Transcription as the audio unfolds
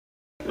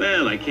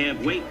Well, I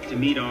can't wait to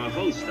meet our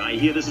host. I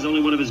hear this is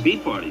only one of his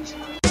beat parties.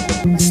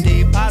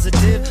 Stay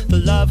positive,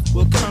 the love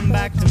will come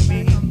back to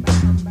me.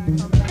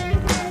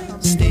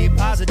 Stay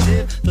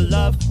positive, the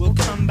love will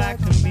come back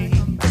to me.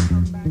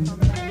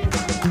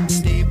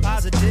 Stay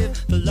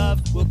positive, the love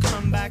will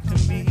come back to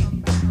me.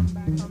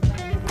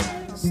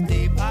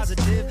 Stay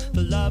positive,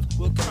 the love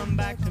will come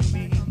back to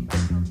me.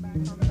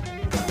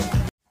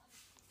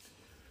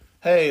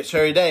 Hey, it's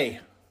Harry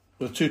Day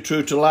with Too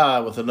True to Lie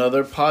with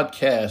another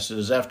podcast. It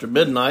is after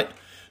midnight.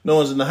 No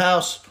one's in the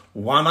house.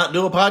 Why not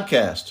do a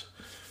podcast?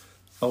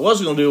 I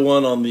was going to do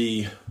one on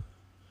the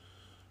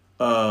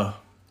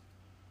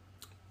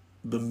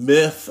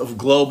myth of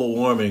global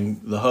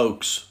warming, the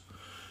hoax,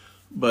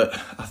 but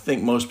I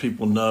think most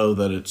people know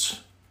that it's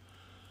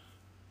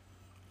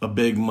a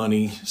big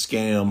money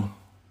scam,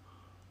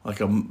 like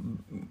a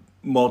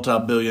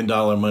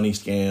multi-billion-dollar money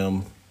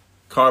scam,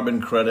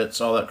 carbon credits,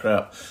 all that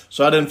crap.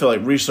 So I didn't feel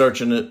like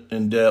researching it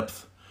in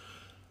depth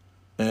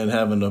and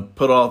having to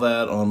put all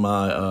that on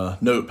my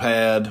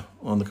notepad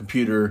on the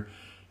computer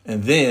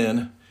and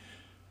then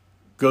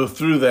go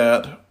through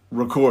that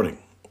recording.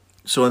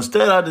 So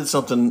instead I did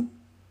something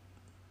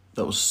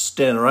that was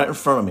standing right in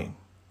front of me.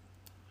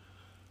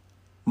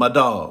 My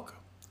dog.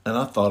 And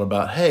I thought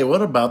about, hey,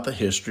 what about the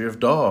history of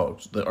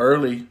dogs? The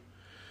early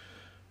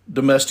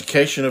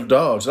domestication of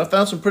dogs. I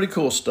found some pretty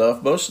cool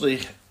stuff.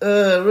 Mostly,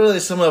 really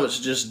some of it's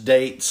just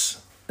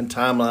dates and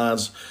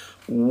timelines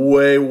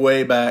way,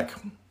 way back,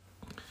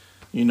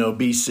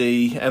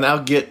 BC. And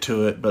I'll get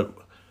to it. But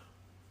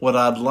what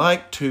I'd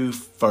like to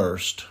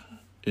first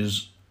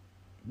is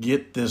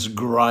get this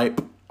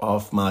gripe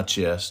off my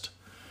chest.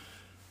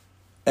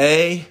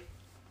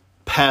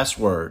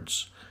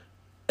 Passwords.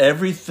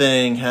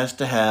 Everything has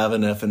to have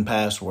an effing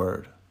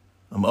password.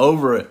 I'm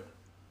over it.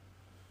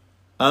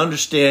 I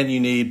understand you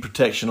need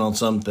protection on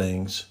some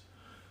things,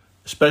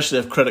 especially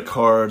if credit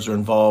cards are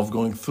involved,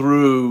 going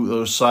through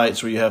those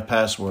sites where you have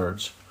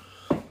passwords.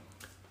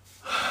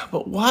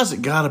 But why's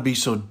it got to be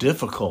so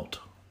difficult?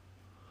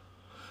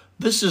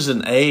 This is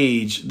an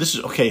age,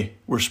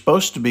 we're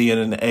supposed to be in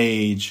an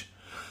age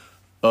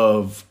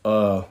of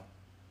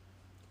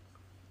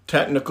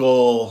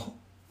technical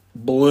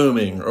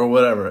blooming or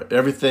whatever.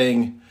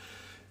 Everything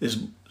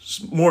is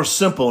more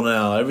simple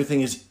now. Everything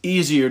is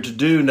easier to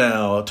do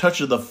now. A touch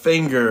of the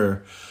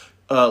finger,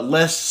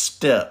 less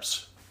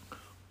steps.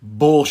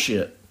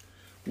 Bullshit.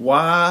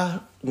 Why,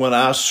 when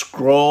I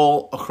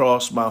scroll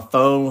across my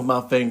phone with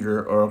my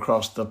finger or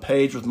across the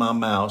page with my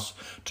mouse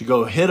to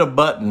go hit a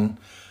button,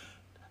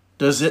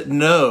 does it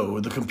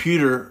know, the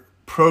computer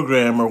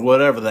program or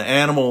whatever, the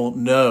animal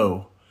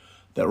know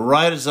that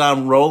right as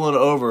I'm rolling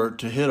over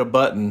to hit a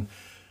button,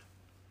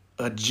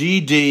 a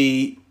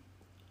GD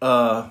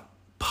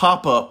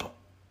pop-up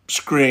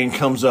screen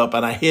comes up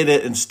and I hit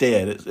it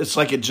instead. It's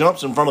like it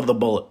jumps in front of the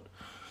bullet,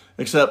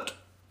 except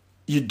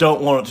you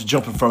don't want it to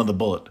jump in front of the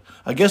bullet.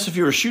 I guess if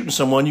you were shooting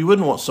someone, you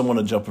wouldn't want someone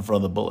to jump in front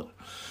of the bullet.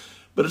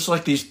 But it's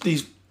like these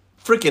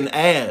freaking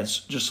ads,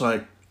 just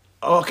like,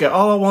 okay,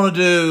 all I want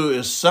to do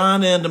is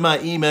sign into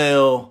my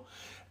email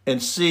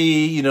and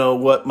see,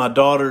 what my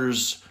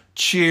daughter's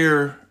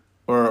cheer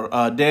or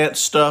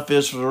dance stuff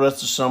is for the rest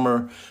of the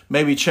summer.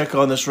 Maybe check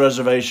on this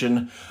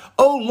reservation.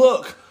 Oh,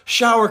 look,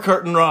 shower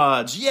curtain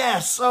rods.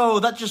 Yes. Oh,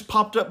 that just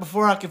popped up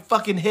before I could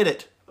fucking hit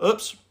it.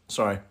 Oops.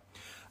 Sorry.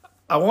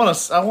 I want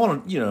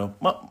to,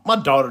 my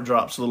daughter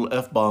drops little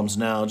F-bombs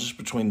now just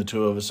between the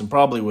two of us and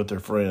probably with her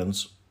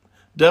friends.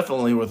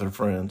 Definitely with her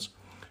friends.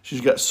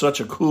 She's got such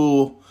a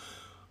cool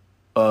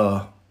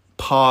pod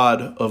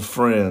of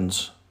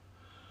friends.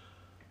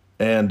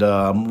 And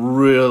I'm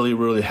really,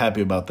 really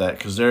happy about that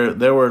because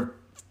there were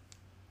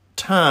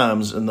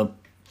times in the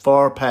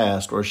far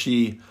past where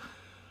she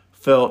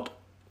felt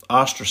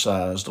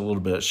ostracized a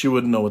little bit. She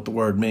wouldn't know what the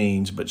word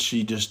means, but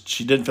she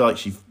didn't feel like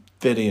she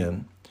fit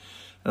in.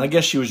 And I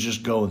guess she was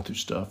just going through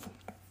stuff.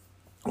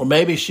 Or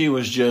maybe she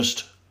was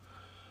just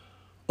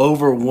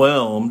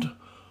overwhelmed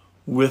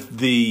with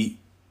the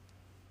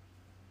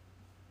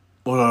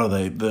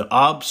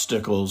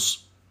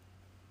obstacles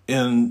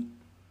in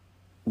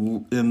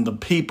the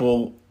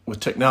people with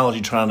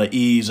technology trying to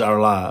ease our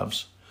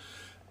lives.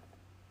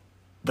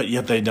 But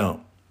yet they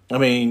don't. I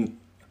mean,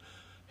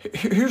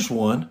 here's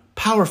one.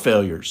 Power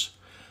failures.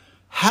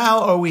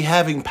 How are we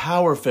having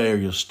power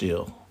failures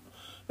still?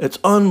 It's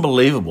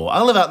unbelievable.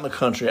 I live out in the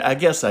country. I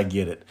guess I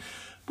get it.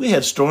 We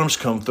had storms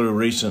come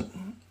through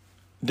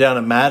down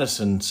in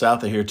Madison,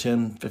 south of here,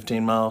 10,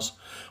 15 miles,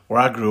 where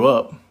I grew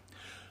up.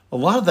 A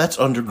lot of that's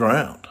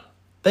underground.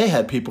 They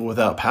had people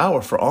without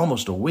power for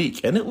almost a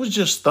week, and it was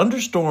just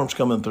thunderstorms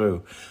coming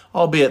through,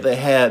 albeit they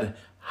had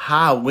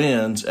high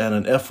winds and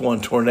an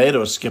F1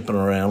 tornado skipping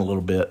around a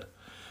little bit.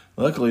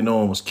 Luckily, no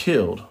one was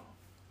killed.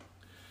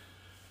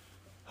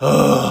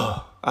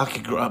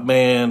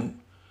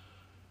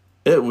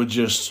 It would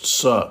just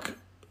suck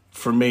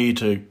for me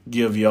to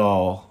give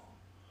y'all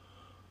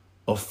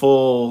a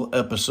full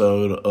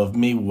episode of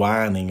me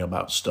whining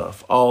about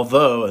stuff.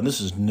 Although, and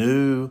this is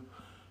new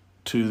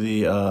to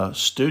the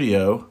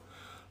studio,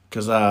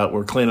 because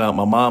we're cleaning out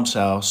my mom's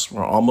house.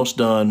 We're almost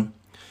done.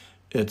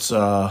 It's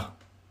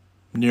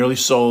nearly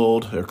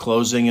sold. They're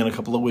closing in a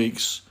couple of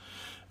weeks,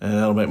 and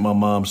that'll make my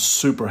mom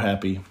super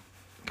happy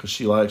because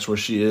she likes where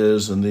she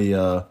is. And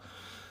the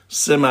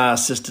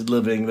semi-assisted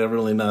living, they're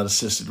really not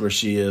assisted where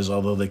she is,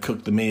 although they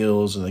cook the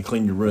meals and they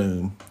clean your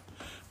room.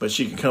 But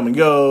she can come and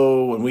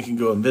go, and we can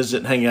go and visit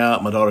and hang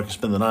out. My daughter can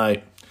spend the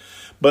night.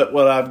 But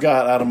what I've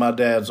got out of my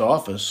dad's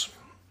office,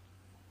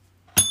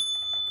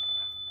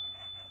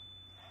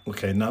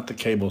 okay, not the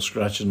cable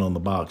scratching on the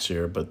box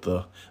here, but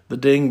the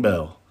ding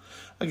bell.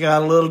 I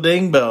got a little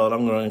ding bell that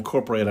I'm going to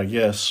incorporate, I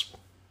guess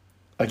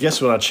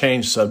when I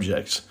change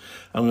subjects,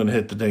 I'm going to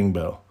hit the ding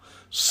bell.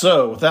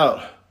 So,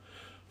 without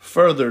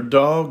further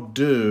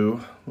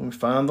ado, let me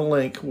find the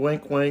link,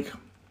 wink, wink.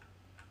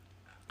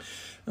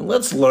 And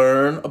let's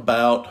learn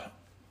about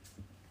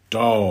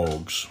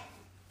dogs.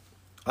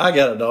 I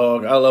got a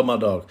dog. I love my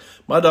dog.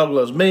 My dog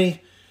loves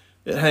me.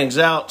 It hangs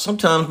out.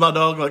 Sometimes my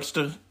dog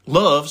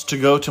loves to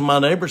go to my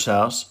neighbor's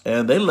house,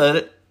 and they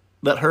let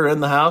her in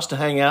the house to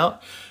hang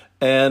out.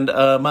 And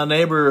my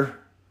neighbor's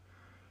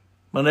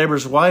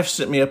wife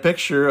sent me a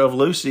picture of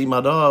Lucy,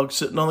 my dog,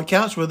 sitting on the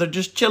couch with her,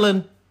 just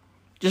chilling,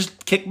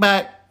 just kick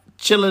back,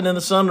 chilling in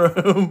the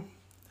sunroom.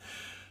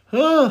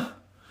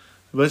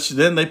 But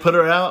then they put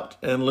her out,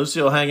 and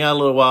Lucy will hang out a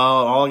little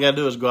while. All I got to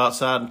do is go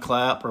outside and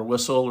clap or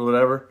whistle or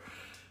whatever.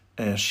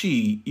 And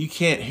you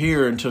can't hear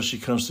her until she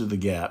comes through the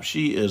gap.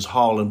 She is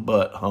hauling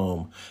butt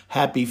home.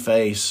 Happy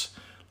face.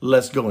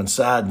 Let's go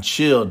inside and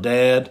chill,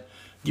 Dad.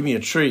 Give me a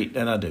treat.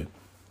 And I do.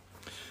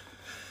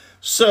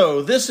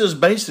 So this is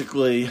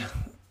basically,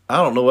 I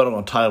don't know what I'm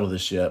going to title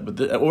this yet,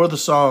 or the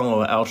song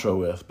or outro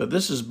with. But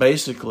this is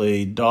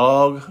basically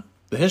the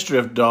history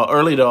of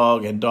early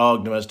dog and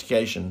dog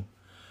domestication.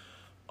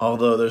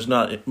 Although there's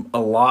not a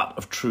lot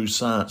of true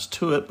science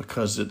to it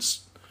because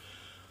it's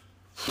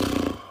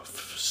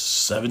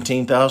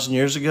 17,000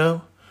 years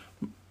ago,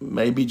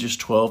 maybe just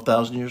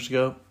 12,000 years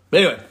ago.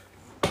 Anyway,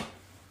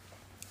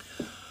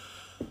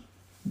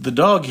 the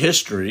dog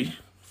history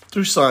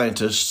through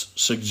scientists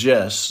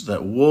suggests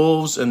that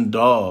wolves and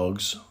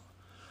dogs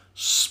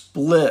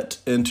split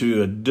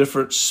into a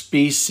different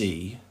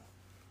species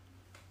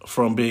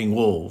from being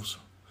wolves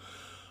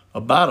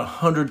about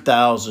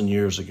 100,000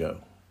 years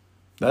ago.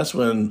 That's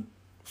when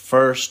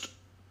first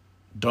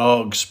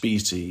dog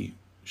species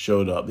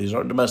showed up. These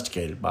aren't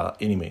domesticated by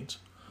any means.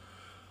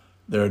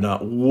 They're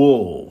not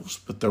wolves,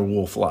 but they're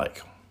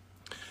wolf-like.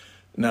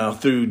 Now,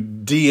 through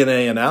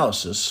DNA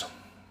analysis,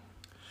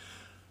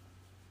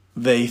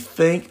 they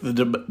think the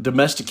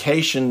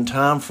domestication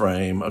time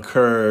frame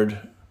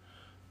occurred,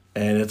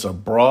 and it's a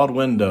broad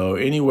window,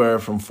 anywhere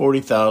from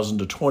 40,000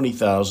 to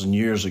 20,000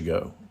 years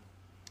ago.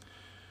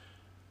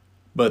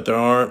 But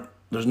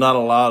there's not a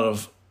lot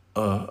of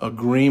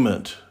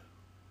agreement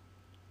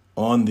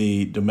on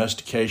the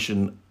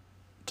domestication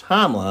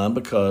timeline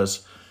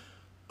because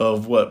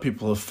of what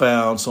people have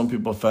found. Some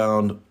people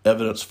found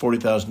evidence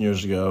 40,000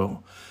 years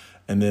ago,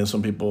 and then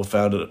some people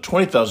found it at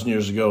 20,000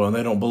 years ago, and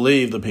they don't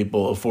believe the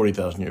people of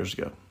 40,000 years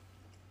ago.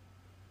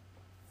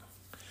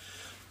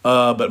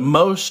 But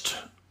most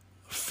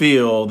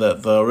feel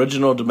that the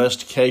original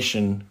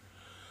domestication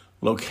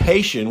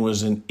location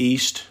was in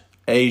East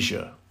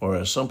Asia, or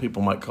as some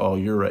people might call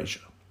Eurasia.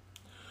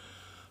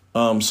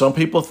 Some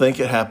people think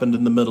it happened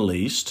in the Middle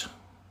East,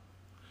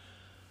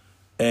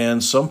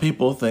 and some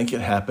people think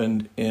it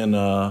happened in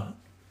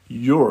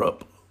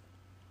Europe,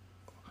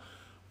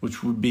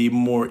 which would be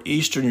more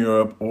Eastern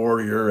Europe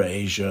or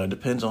Eurasia. It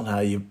depends on how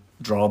you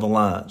draw the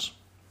lines.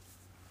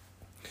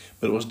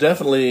 But it was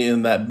definitely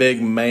in that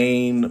big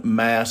main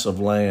mass of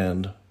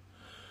land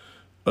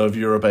of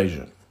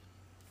Europe-Asia.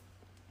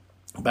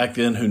 Back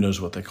then, who knows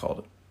what they called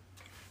it?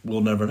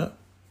 We'll never know.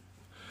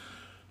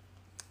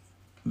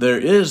 There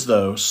is,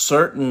 though,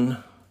 certain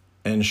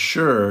and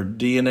sure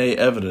DNA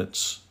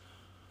evidence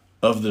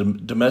of the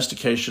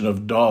domestication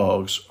of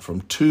dogs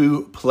from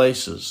two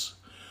places,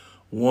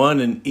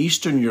 one in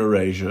Eastern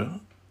Eurasia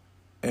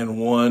and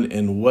one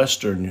in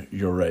Western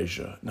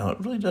Eurasia. Now, it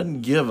really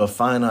doesn't give a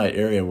finite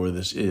area where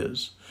this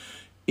is.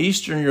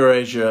 Eastern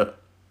Eurasia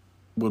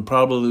would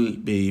probably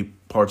be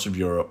parts of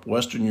Europe.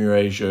 Western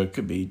Eurasia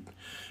could be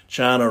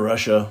China,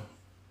 Russia,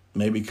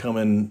 maybe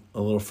coming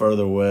a little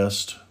further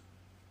west.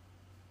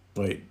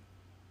 Wait,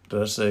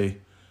 did I say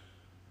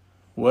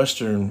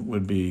Western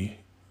would be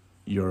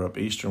Europe,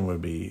 Eastern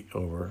would be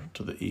over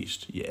to the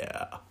east?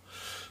 Yeah.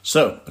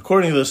 So,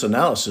 according to this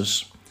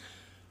analysis,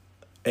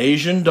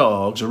 Asian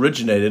dogs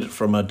originated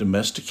from a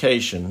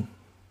domestication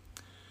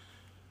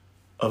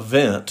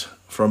event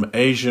from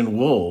Asian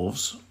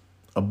wolves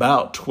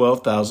about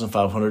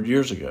 12,500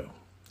 years ago.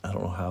 I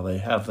don't know how they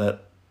have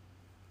that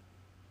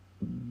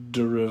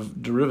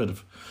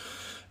derivative.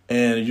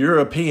 And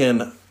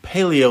European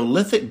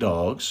Paleolithic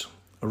dogs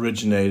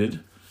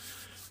originated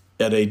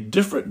at a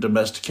different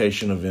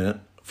domestication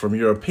event from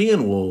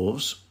European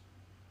wolves.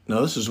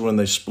 Now, this is when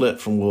they split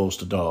from wolves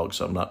to dogs.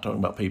 So I'm not talking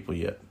about people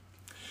yet.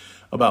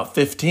 About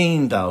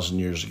 15,000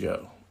 years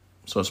ago.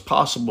 So it's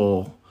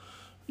possible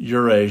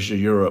Eurasia,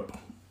 Europe,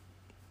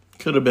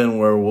 Could have been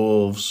where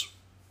wolves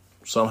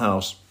somehow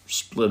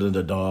split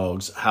into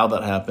dogs. How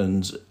that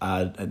happens,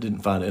 I didn't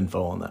find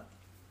info on that.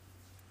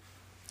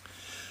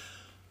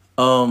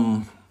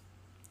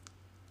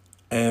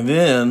 And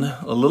then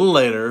a little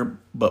later,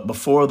 but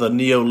before the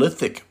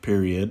Neolithic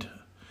period,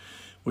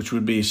 which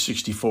would be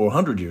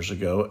 6,400 years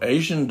ago,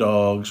 Asian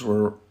dogs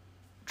were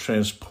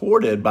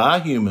transported by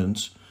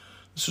humans.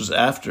 This was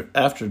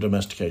after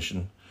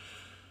domestication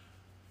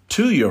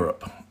to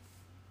Europe,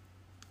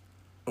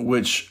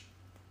 which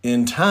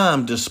in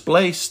time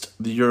displaced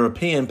the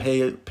European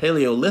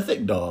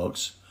Paleolithic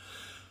dogs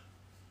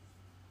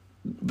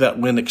that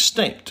went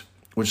extinct,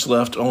 which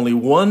left only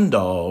one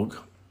dog,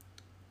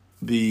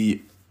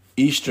 the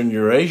Eastern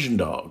Eurasian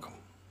dog.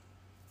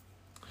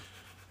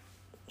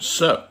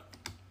 So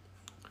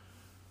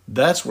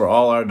that's where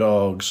all our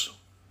dogs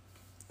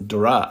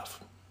derive.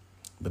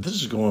 But this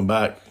is going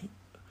back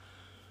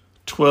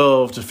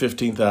 12 to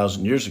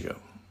 15,000 years ago.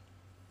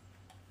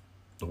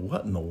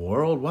 What in the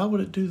world? Why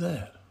would it do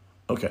that?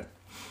 Okay.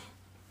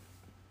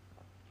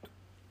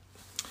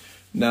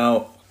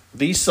 Now,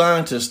 these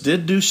scientists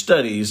did do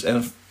studies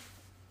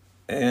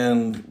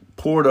and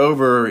poured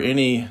over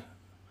any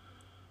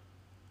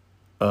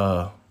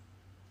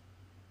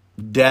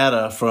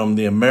data from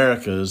the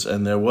Americas,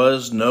 and there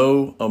was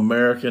no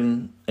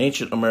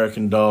ancient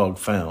American dog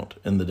found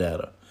in the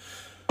data.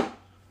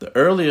 The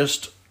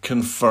earliest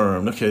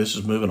confirmed, this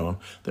is moving on.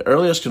 The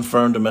earliest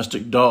confirmed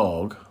domestic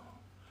dog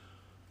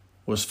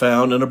was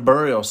found in a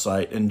burial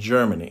site in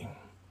Germany,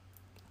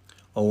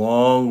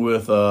 along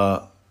with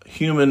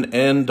human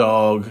and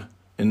dog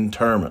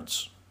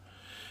interments.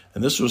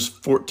 And this was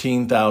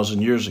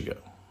 14,000 years ago.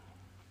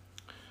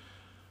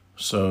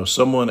 So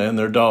someone and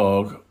their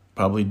dog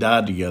probably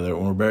died together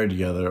or were buried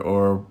together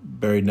or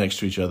buried next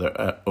to each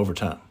other over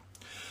time.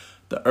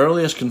 The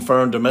earliest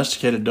confirmed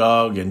domesticated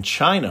dog in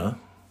China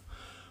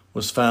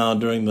was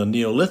found during the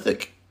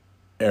Neolithic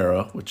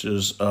era, which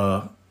is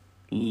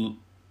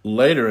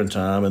later in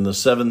time, in the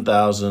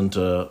 7,000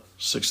 to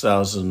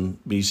 6,000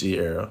 BC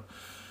era,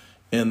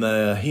 in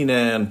the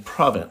Henan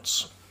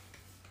province.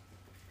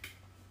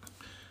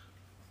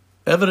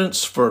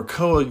 Evidence for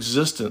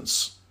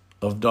coexistence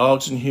of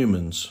dogs and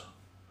humans,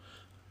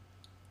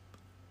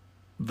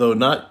 though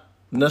not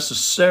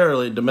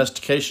necessarily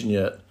domestication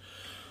yet,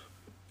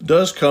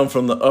 does come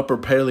from the Upper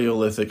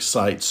Paleolithic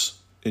sites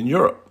in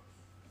Europe.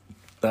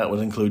 That would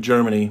include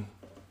Germany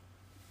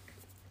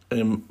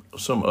and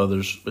some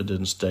others it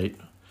didn't state,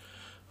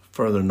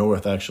 further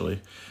north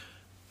actually.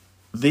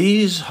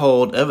 These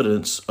hold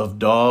evidence of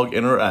dog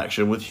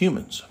interaction with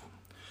humans.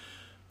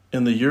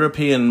 In the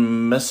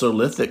European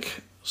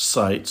Mesolithic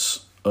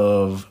sites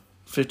of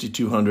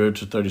 5,200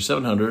 to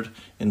 3,700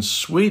 in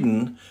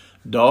Sweden,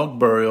 dog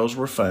burials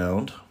were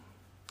found,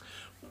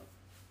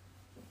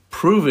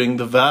 proving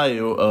the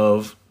value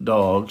of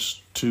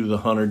dogs to the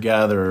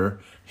hunter-gatherer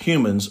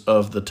humans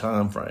of the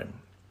time frame.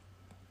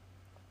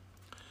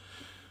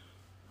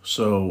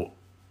 So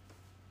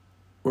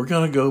we're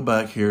going to go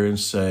back here and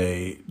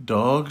say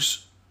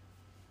dogs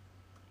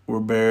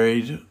were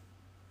buried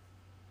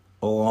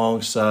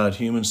alongside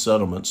human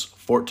settlements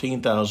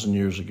 14,000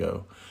 years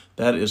ago.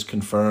 That is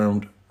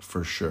confirmed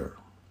for sure.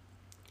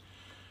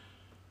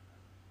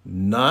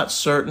 Not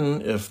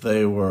certain if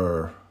they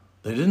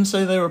didn't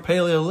say they were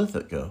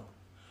Paleolithic, though.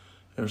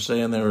 They were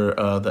saying they were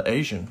the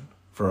Asian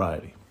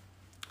variety.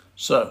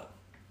 So,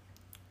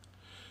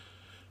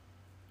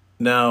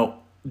 now,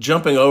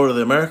 jumping over to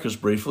the Americas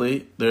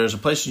briefly, there's a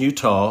place in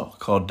Utah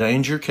called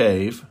Danger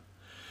Cave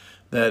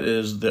that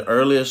is the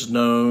earliest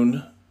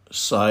known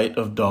site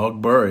of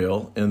dog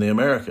burial in the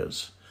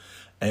Americas.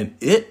 And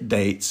it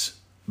dates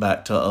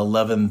back to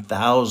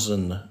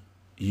 11,000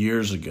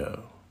 years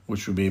ago,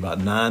 which would be about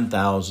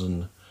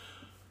 9,000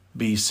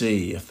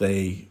 BC if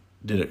they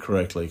did it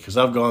correctly. Because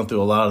I've gone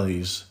through a lot of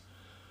these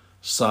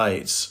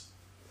sites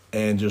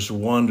and just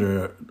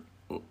wonder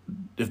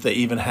if they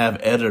even have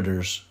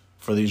editors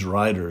for these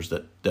writers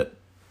that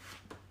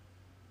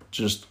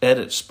just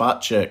edit,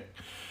 spot check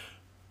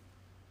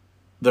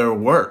their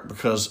work,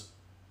 because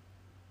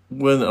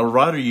when a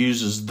writer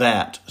uses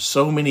that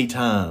so many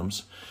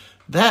times,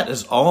 that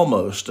is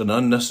almost an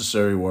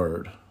unnecessary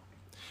word.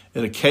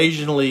 It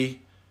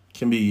occasionally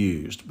can be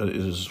used, but it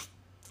is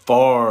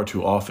far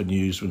too often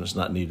used when it's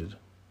not needed.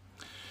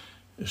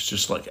 It's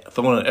just like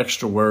throwing an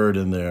extra word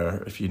in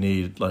there if you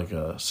need like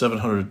a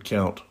 700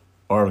 count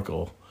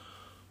article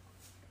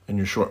and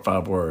you're short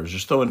 5 words.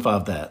 Just throw in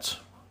 5 that's.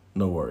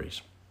 No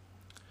worries.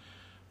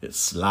 It's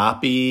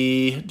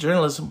sloppy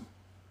journalism.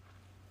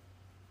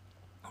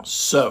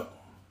 So,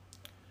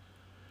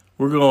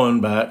 we're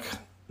going back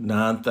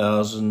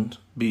 9,000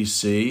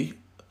 BC.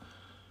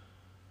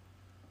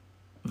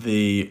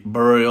 The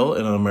burial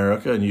in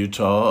America, in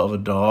Utah, of a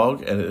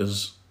dog, and it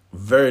is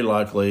very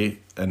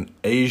likely an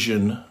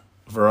Asian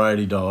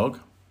variety dog.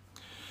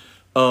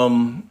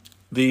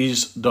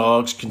 These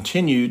dogs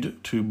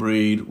continued to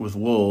breed with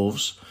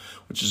wolves,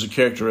 which is a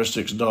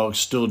characteristic dogs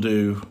still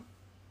do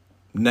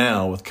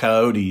now with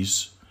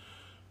coyotes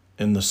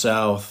in the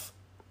South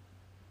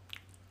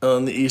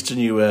in the eastern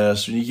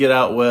U.S. When you get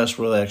out west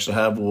where they actually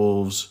have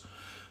wolves,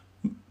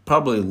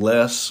 probably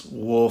less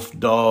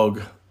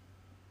wolf-dog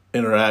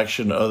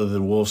interaction other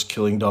than wolves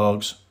killing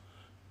dogs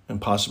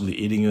and possibly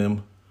eating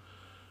them.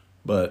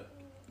 But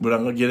we're not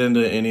going to get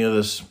into any of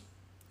this.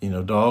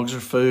 Dogs are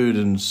food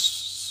in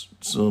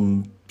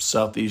some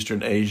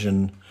Southeastern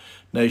Asian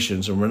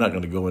nations, and we're not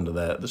going to go into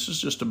that. This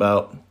is just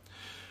about,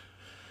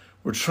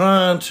 we're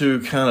trying to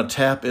kind of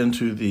tap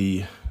into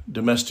the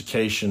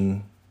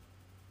domestication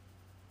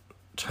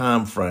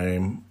time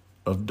frame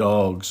of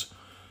dogs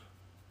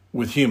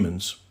with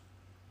humans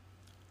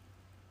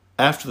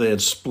after they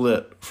had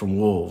split from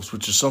wolves,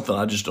 which is something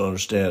I just don't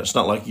understand. It's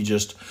not like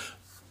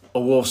a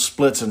wolf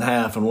splits in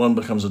half and one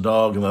becomes a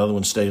dog and the other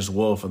one stays a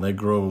wolf and they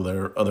grow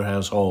their other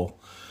halves whole.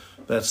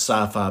 That's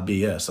sci-fi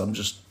BS.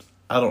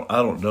 I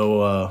don't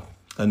know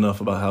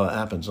enough about how it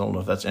happens. I don't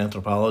know if that's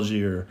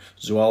anthropology or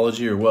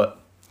zoology or what.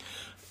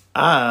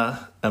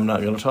 I am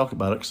not going to talk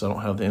about it because I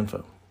don't have the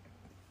info.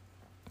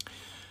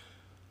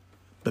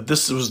 But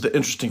this was the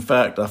interesting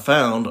fact I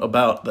found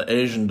about the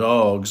Asian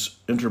dogs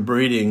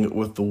interbreeding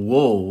with the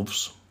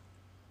wolves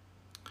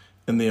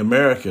in the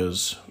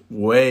Americas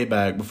way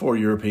back before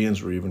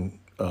Europeans were even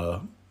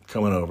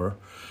coming over.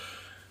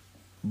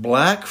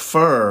 Black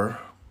fur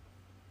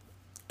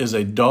is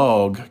a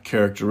dog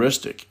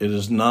characteristic. It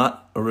is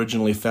not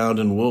originally found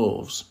in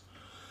wolves.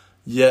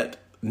 Yet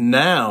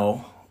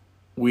now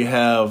we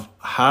have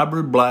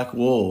hybrid black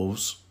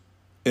wolves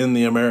in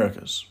the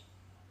Americas.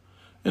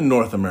 In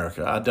North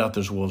America. I doubt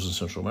there's wolves in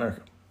Central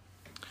America.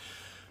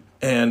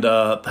 And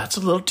that's a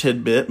little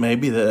tidbit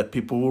maybe that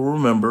people will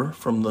remember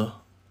from the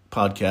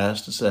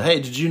podcast and say, hey,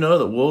 did you know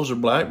that wolves are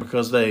black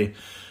because they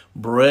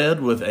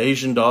bred with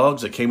Asian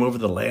dogs that came over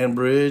the land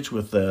bridge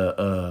with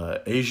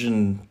the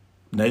Asian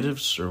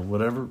natives or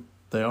whatever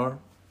they are?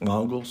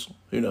 Mongols?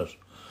 Who knows?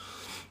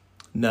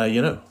 Now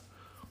you know.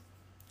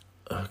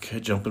 Okay,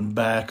 jumping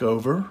back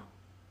over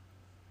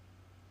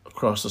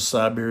across the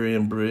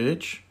Siberian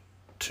Bridge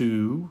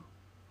to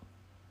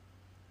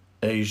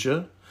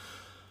Asia,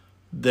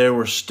 there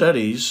were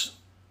studies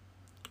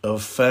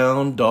of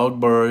found dog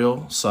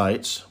burial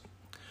sites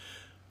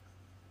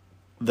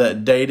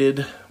that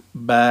dated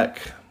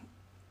back,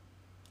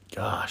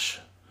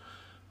 3,000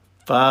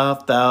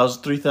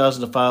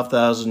 to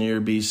 5,000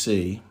 year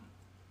BC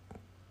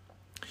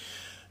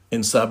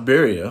in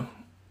Siberia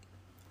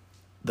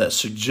that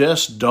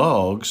suggest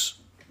dogs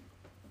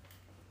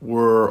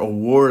were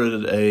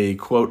awarded a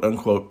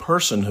quote-unquote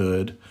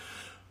personhood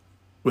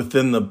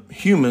within the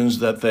humans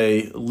that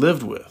they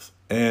lived with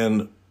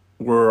and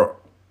were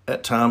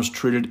at times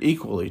treated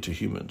equally to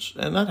humans.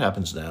 And that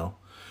happens now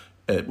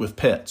with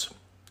pets.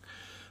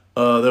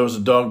 There was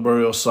a dog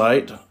burial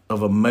site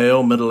of a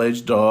male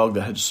middle-aged dog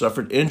that had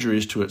suffered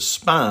injuries to its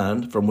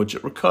spine from which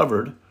it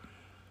recovered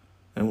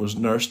and was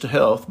nursed to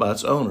health by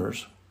its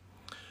owners.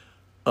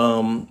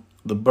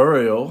 The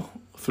burial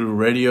through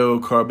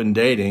radiocarbon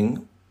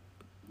dating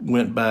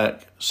went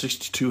back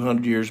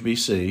 6,200 years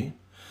BC.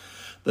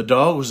 The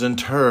dog was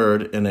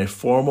interred in a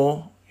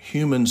formal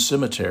human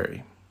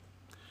cemetery.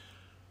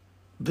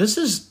 This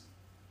is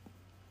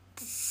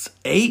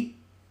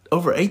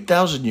over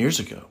 8,000 years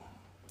ago.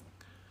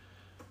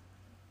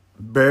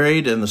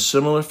 Buried in the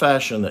similar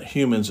fashion that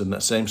humans in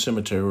that same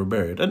cemetery were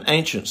buried, an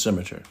ancient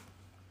cemetery.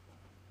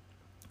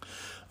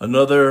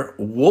 Another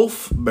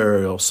wolf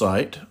burial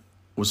site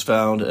was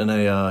found in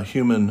a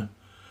human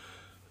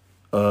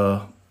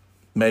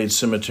made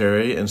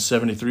cemetery in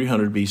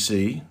 7,300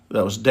 BC.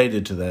 That was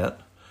dated to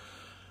that.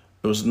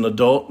 It was an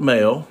adult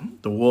male.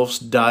 The wolf's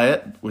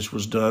diet, which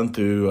was done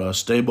through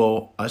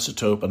stable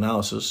isotope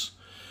analysis,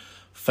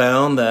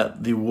 found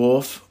that the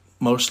wolf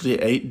mostly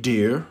ate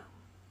deer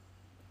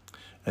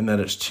and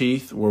that its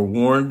teeth were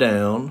worn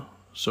down,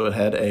 so it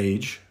had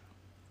age.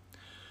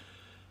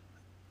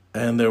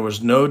 And there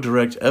was no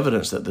direct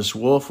evidence that this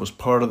wolf was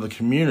part of the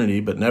community,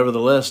 but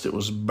nevertheless it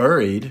was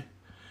buried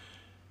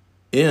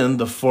in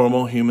the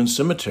formal human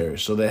cemetery.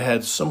 So they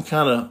had some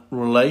kind of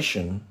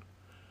relation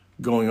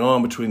going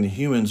on between the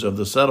humans of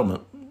the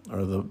settlement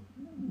or the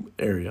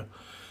area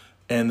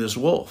and this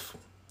wolf,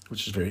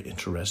 which is very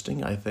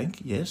interesting, I think.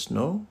 Yes,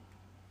 no?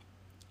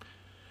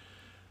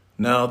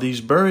 Now,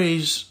 these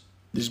burials,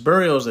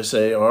 they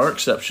say, are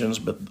exceptions,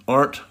 but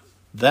aren't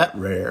that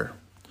rare.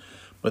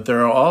 But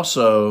there are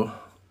also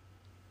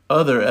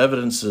other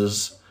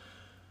evidences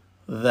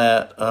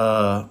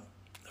that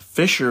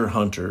fisher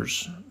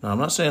hunters, now I'm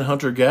not saying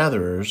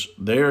hunter-gatherers,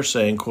 they are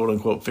saying,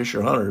 quote-unquote,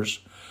 fisher hunters,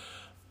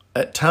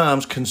 at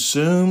times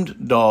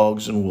consumed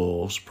dogs and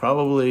wolves,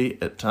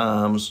 probably at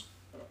times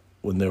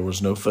when there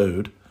was no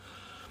food,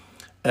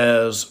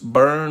 as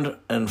burned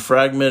and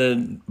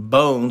fragmented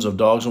bones of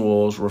dogs and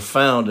wolves were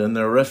found in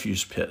their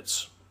refuse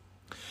pits.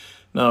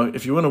 Now,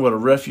 if you wonder what a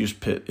refuse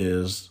pit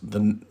is,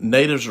 the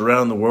natives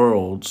around the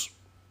world,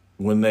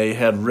 when they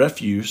had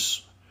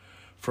refuse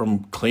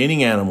from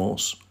cleaning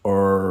animals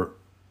or,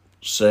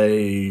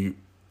 say,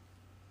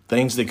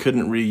 things they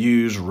couldn't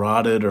reuse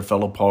rotted or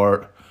fell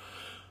apart,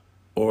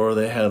 or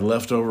they had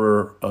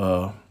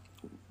leftover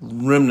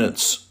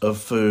remnants of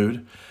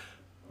food,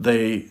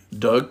 they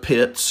dug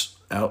pits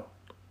out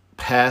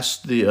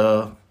past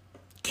the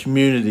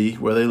community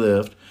where they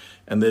lived,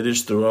 and they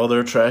just threw all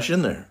their trash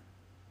in there.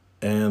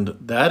 And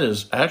that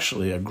is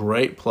actually a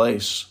great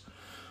place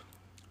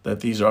that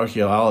these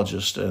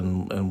archaeologists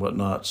and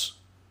whatnots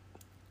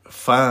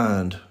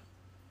find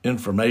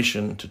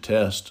information to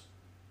test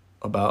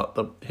about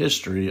the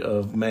history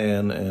of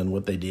man and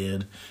what they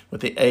did,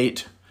 what they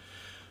ate,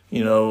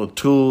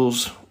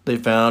 tools they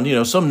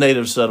found. Some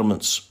native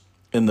settlements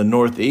in the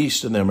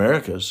Northeast in the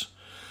Americas,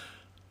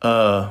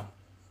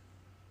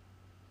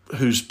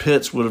 whose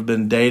pits would have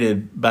been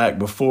dated back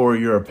before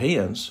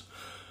Europeans,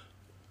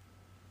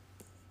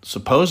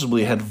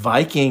 supposedly had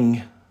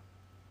Viking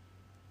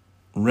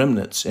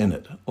remnants in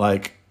it,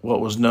 like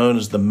what was known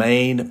as the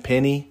Maine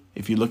penny.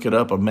 If you look it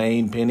up, a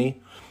Maine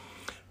penny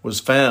was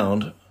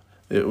found.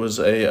 It was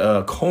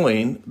a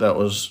coin that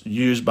was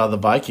used by the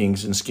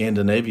Vikings in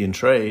Scandinavian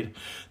trade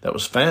that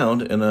was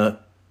found in a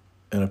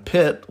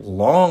pit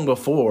long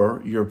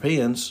before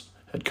Europeans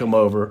had come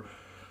over,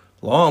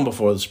 long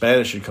before the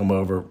Spanish had come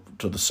over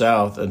to the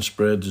south and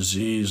spread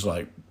disease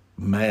like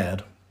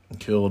mad and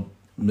killed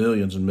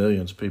millions and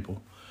millions of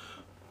people.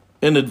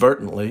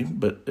 Inadvertently,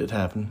 but it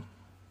happened.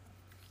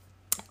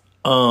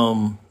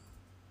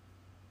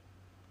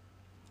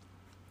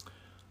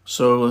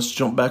 So let's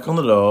jump back on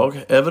the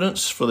dog.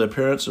 Evidence for the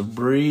appearance of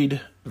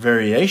breed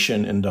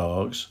variation in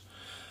dogs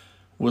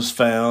was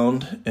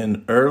found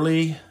in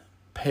early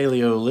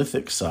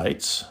Paleolithic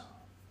sites.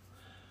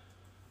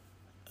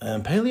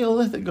 And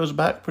Paleolithic goes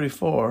back pretty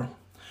far.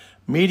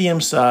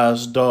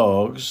 Medium-sized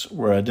dogs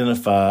were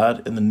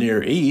identified in the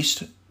Near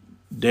East,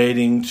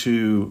 dating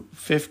to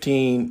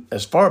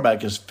as far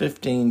back as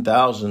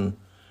 15,000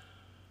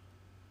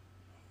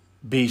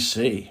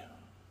 BC.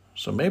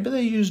 So maybe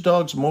they used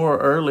dogs more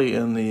early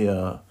in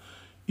the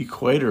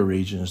equator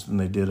regions than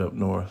they did up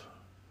north.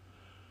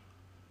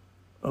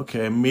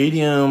 Okay,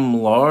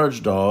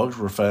 medium-large dogs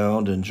were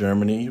found in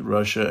Germany,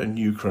 Russia, and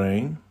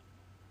Ukraine,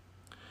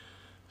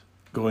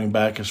 going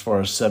back as far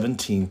as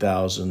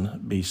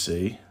 17,000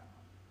 BC.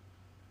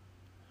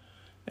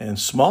 And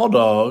small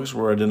dogs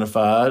were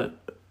identified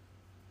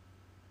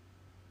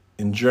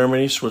in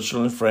Germany,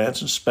 Switzerland,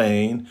 France, and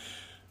Spain,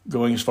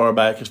 going as far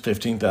back as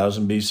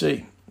 15,000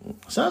 BC.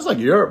 Sounds like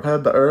Europe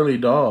had the early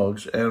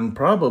dogs and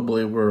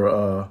probably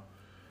were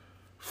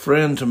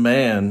friend to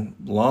man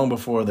long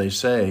before they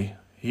say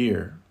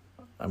here.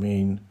 I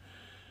mean,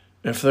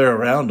 if they're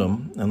around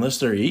them, unless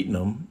they're eating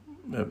them,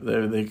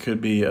 they could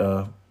be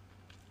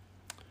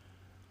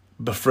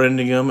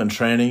befriending them and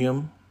training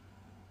them.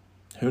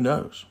 Who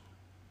knows?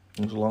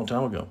 It was a long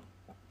time ago.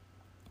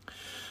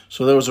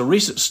 So there was a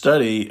recent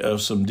study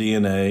of some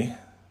DNA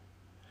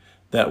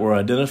that were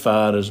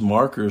identified as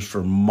markers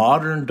for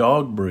modern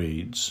dog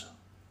breeds.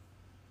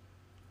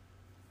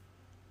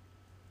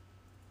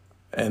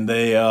 And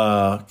they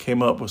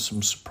came up with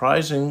some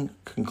surprising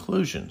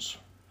conclusions.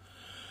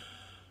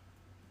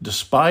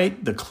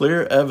 Despite the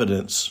clear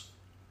evidence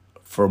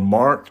for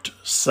marked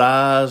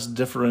size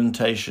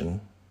differentiation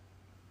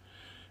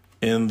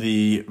in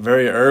the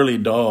very early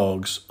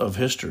dogs of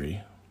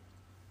history,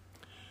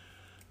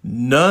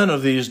 none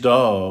of these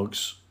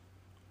dogs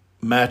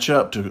match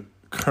up to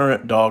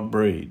current dog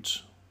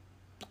breeds.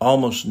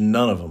 Almost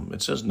none of them.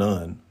 It says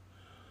none.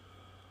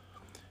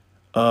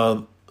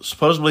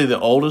 Supposedly the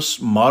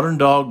oldest modern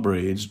dog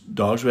breeds,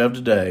 dogs we have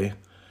today,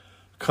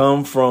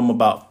 come from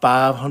about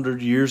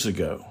 500 years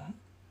ago.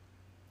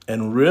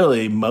 And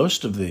really,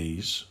 most of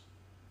these,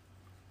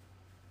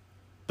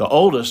 the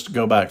oldest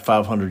go back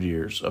 500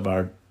 years of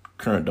our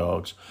current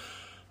dogs.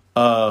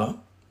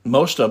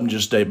 Most of them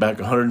just date back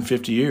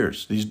 150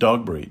 years, these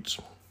dog breeds.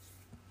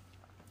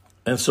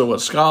 And so what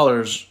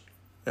scholars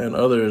and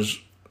others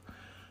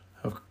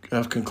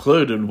have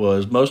concluded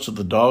was most of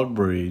the dog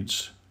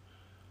breeds,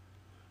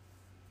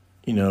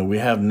 we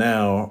have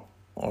now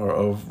are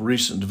of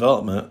recent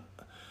development,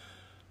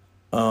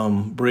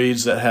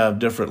 breeds that have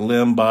different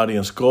limb, body,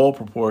 and skull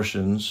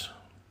proportions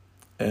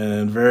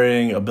and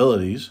varying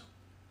abilities,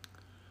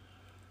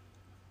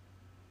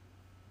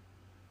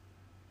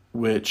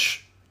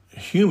 which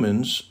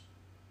humans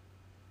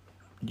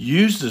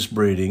used this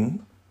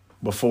breeding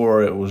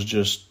before it was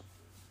just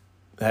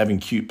having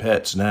cute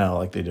pets now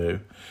like they do.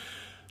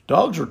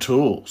 Dogs were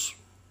tools.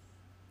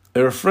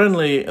 They were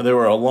friendly, they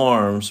were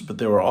alarms, but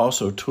they were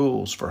also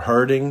tools for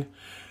herding,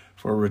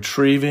 for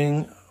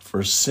retrieving,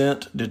 for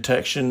scent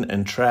detection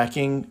and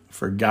tracking,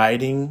 for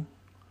guiding.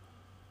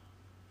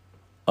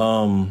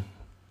 Human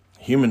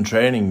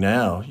training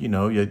now,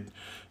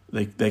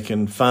 they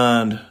can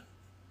find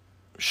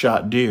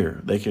shot deer.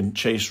 They can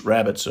chase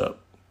rabbits up.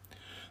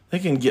 They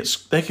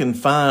can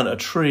find a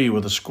tree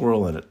with a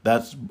squirrel in it.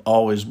 That's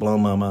always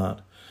blown my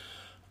mind.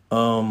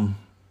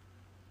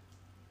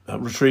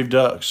 Retrieve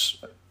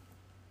ducks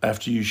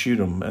after you shoot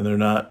them, and they're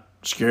not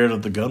scared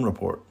of the gun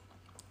report.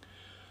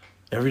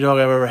 Every dog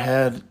I've ever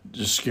had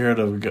just scared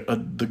of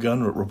the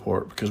gun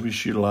report because we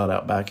shoot a lot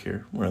out back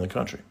here. We're in the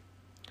country.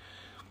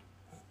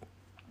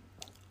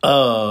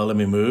 Let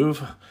me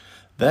move.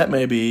 That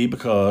may be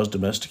because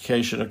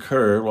domestication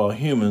occurred while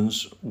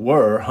humans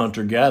were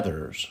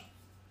hunter-gatherers,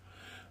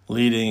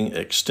 leading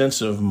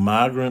extensive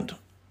migrant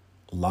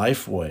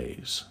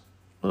lifeways.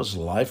 What is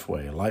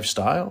lifeway?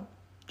 Lifestyle?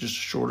 Just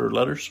shorter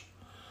letters?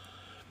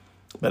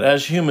 But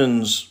as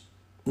humans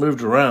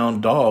moved around,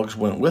 dogs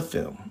went with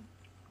them.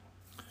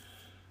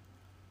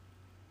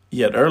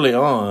 Yet early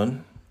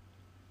on,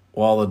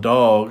 while the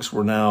dogs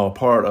were now a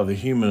part of the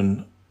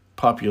human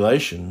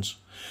populations,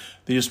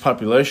 these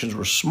populations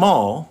were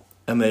small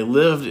and they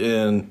lived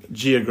in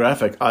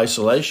geographic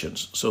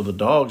isolations. So the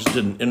dogs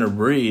didn't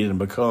interbreed and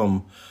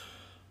become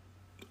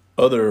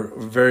other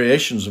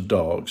variations of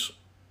dogs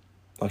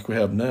like we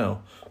have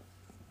now,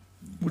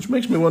 which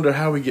makes me wonder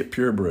how we get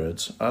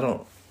purebreds.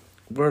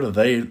 Where do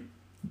they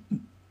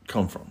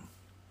come from?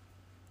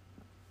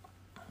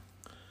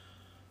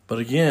 But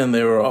again,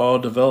 they were all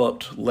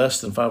developed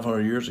less than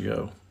 500 years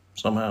ago,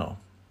 somehow.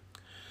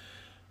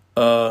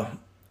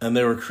 And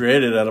they were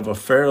created out of a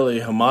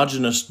fairly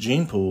homogeneous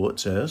gene pool, it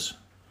says,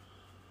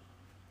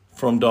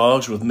 from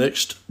dogs with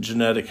mixed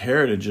genetic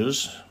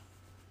heritages,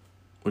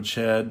 which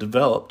had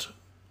developed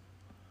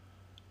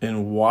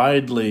in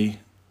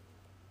widely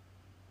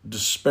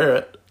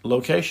disparate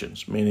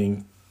locations,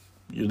 meaning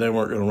they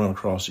weren't going to run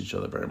across each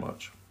other very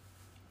much.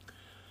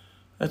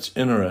 That's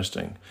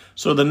interesting.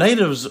 So the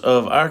natives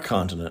of our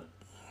continent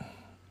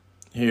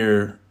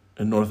here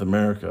in North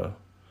America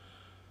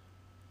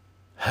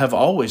have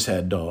always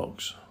had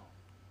dogs.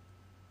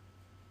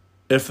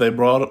 If they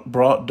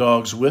brought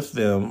dogs with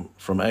them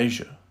from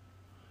Asia,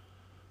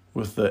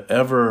 with the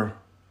ever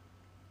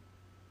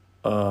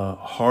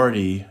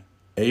hardy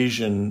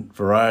Asian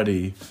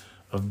variety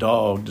of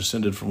dog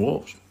descended from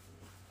wolves.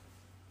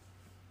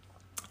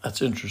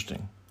 That's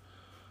interesting.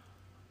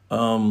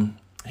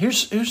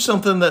 Here's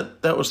something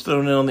that was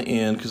thrown in on the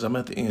end, because I'm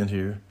at the end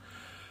here.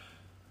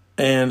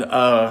 And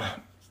I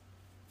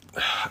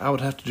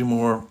would have to do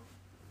more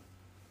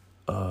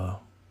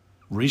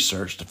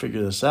research to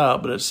figure this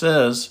out, but it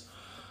says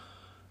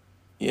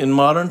in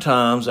modern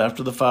times,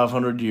 after the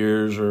 500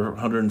 years or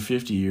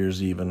 150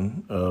 years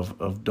even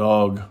of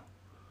dog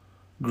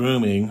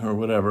grooming or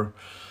whatever,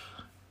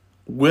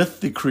 with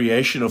the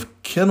creation of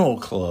kennel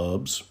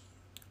clubs,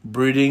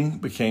 breeding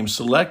became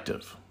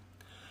selective.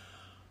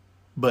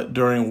 But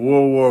during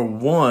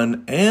World War I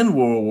and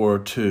World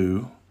War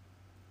II,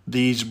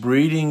 these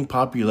breeding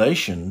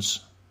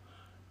populations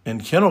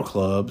and kennel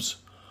clubs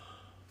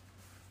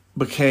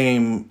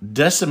became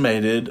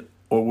decimated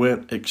or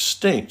went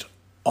extinct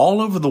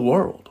all over the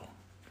world.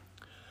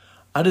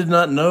 I did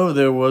not know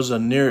there was a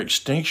near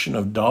extinction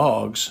of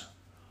dogs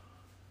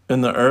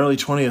in the early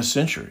 20th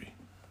century.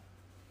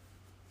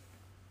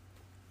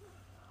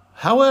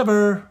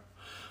 However,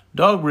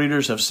 dog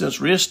breeders have since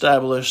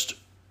reestablished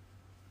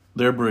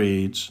their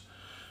breeds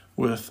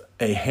with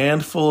a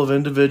handful of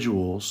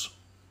individuals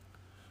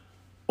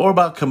or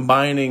by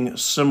combining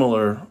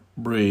similar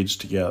breeds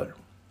together.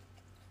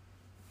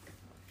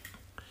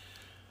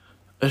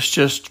 It's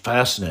just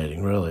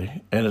fascinating,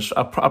 really, and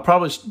I'm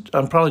probably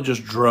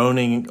just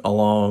droning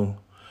along.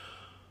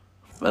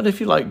 But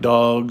if you like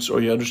dogs,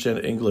 or you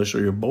understand English, or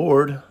you're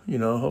bored,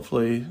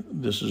 hopefully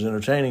this is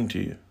entertaining to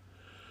you.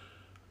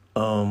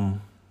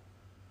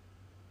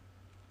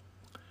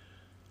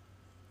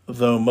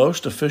 Though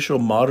most official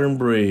modern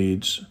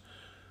breeds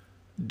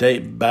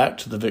date back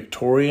to the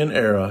Victorian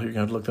era, you're going to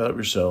have to look that up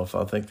yourself.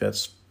 I think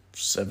that's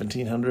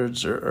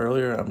 1700s or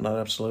earlier. I'm not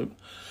absolute.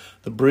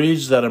 The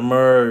breeds that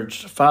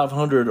emerged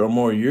 500 or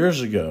more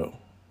years ago,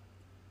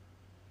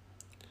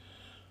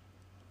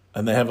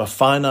 and they have a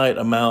finite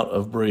amount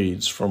of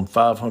breeds from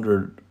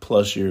 500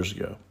 plus years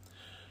ago.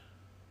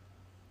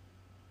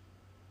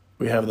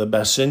 We have the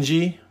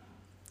Basenji,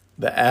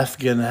 the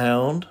Afghan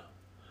Hound,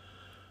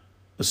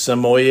 the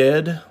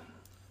Samoyed,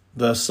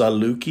 the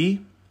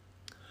Saluki,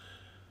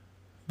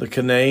 the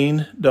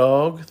Canine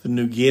dog, the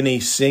New Guinea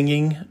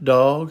singing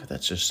dog.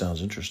 That just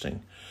sounds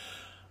interesting.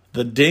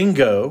 The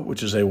Dingo,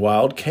 which is a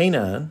wild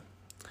canine.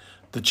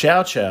 The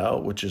Chow Chow,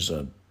 which is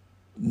a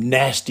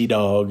nasty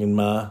dog in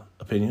my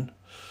opinion.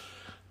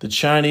 The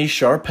Chinese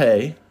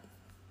Shar-Pei,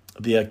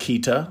 the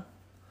Akita,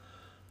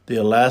 the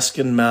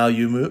Alaskan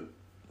Malamute,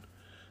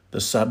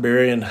 the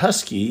Siberian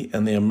Husky,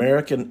 and the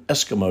American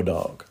Eskimo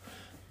dog.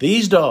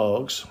 These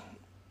dogs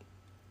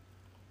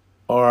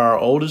are our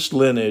oldest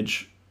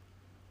lineage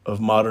of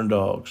modern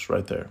dogs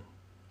right there.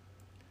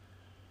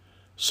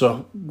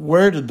 So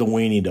where did the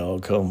weenie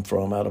dog come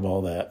from out of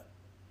all that?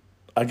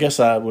 I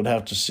guess I would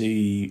have to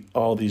see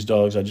all these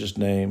dogs I just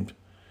named,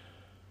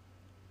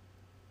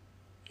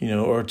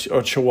 or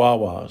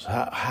Chihuahuas.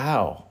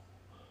 How?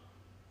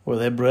 Were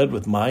they bred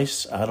with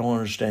mice? I don't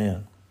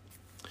understand.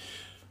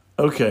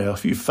 Okay, a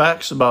few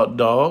facts about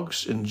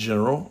dogs in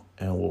general,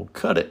 and we'll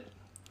cut it.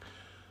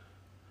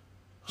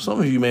 Some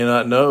of you may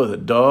not know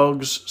that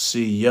dogs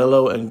see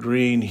yellow and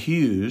green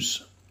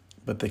hues,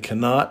 but they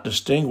cannot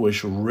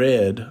distinguish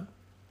red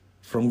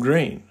from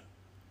green.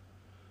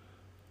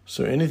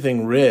 So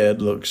anything red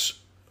looks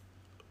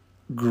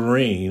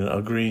green,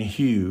 a green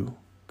hue,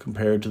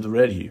 compared to the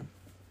red hue.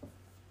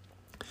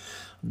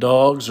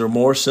 Dogs are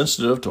more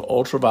sensitive to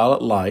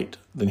ultraviolet light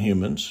than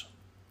humans,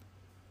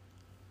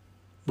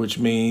 which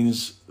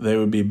means they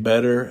would be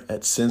better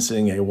at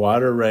sensing a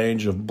wider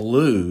range of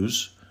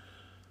blues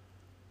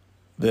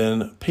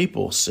than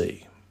people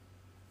see.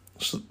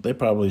 So they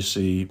probably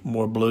see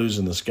more blues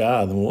in the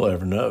sky than we'll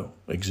ever know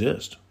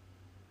exist.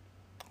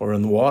 Or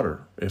in the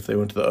water, if they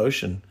went to the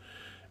ocean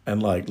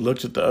and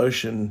looked at the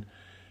ocean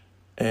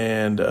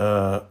and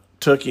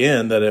took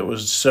in that it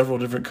was several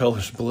different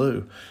colors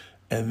blue.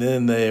 And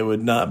then they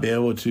would not be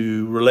able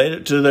to relate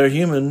it to their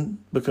human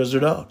because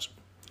they're dogs.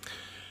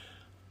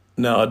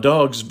 Now, I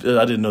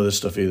didn't know this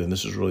stuff either, and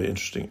this is really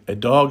interesting. A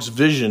dog's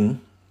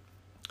vision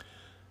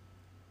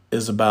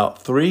is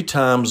about 3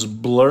 times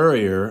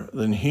blurrier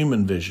than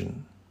human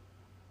vision.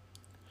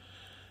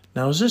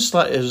 Now, is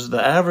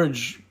the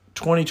average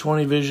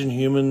 20/20 vision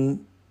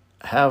human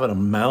have an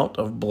amount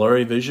of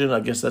blurry vision? I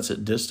guess that's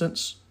at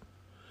distance.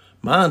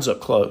 Mine's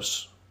up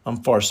close. I'm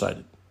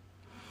farsighted.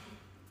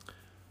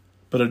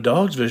 But a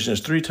dog's vision is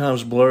 3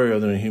 times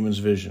blurrier than a human's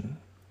vision.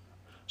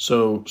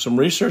 So some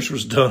research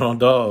was done on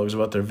dogs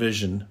about their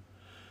vision,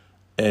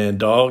 and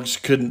dogs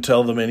couldn't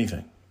tell them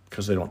anything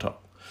because they don't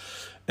talk.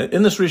 And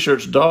in this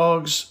research,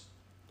 dogs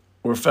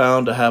were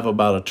found to have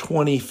about a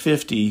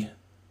 20/50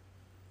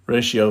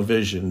 ratio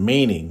vision,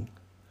 meaning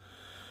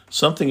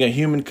something a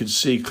human could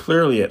see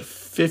clearly at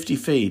 50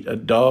 feet, a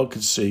dog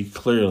could see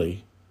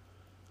clearly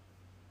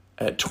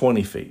at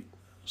 20 feet.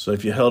 So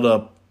if you held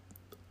up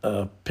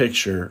a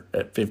picture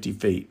at 50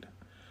 feet,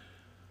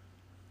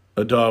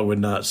 a dog would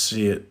not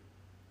see it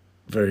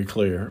very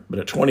clear, but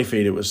at 20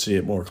 feet it would see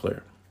it more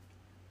clear.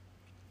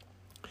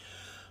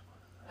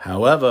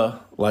 However,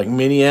 like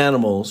many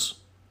animals,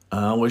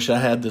 I wish I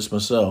had this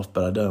myself,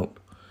 but I don't.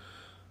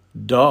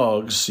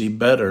 Dogs see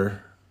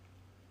better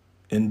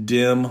in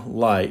dim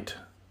light,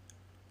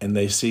 and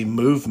they see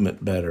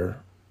movement better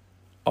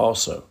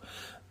also.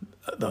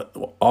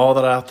 All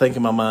that I think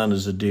in my mind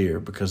is a deer,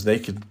 because they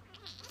could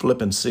flip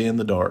and see in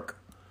the dark.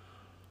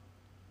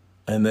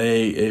 And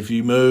if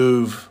you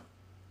move,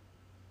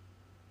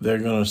 they're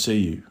going to see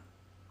you.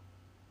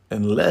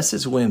 Unless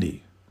it's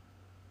windy.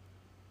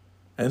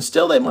 And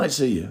still they might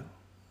see you.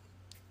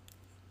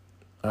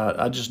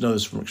 I just know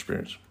this from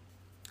experience.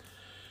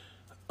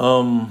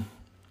 A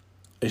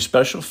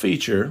special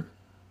feature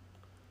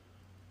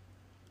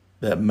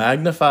that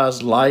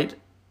magnifies light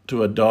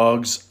to a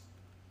dog's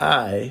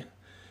eye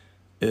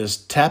is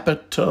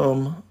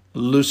tapetum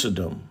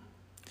lucidum.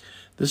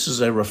 This is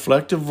a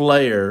reflective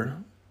layer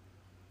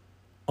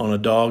on a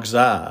dog's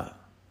eye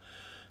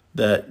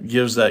that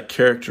gives that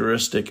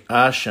characteristic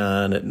eye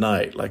shine at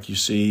night, like you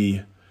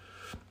see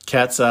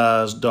cat's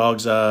eyes,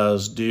 dog's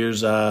eyes,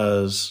 deer's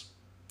eyes,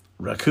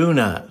 raccoon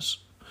eyes.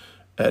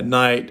 At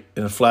night,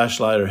 in a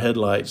flashlight or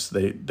headlights,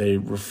 they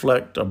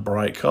reflect a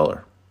bright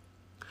color.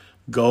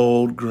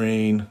 Gold,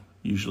 green,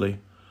 usually.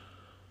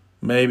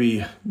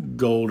 Maybe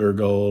gold,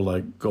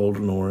 like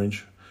golden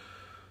orange.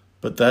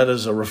 But that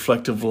is a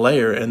reflective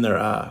layer in their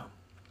eye.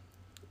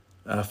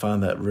 I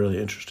find that really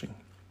interesting.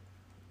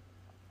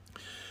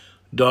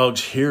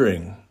 Dogs'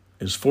 hearing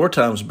is 4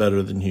 times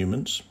better than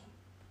humans.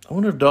 I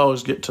wonder if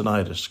dogs get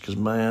tinnitus, because,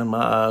 man,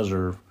 my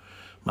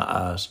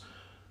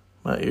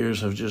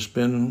ears have just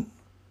been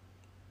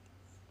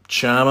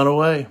chiming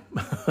away.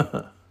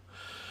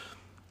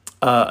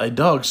 A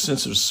dog's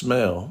sense of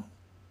smell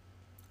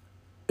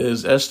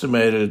is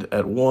estimated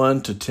at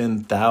 1 to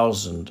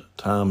 10,000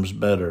 times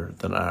better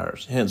than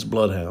ours. Hence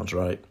bloodhounds,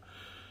 right?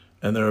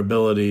 And their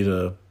ability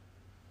to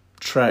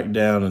track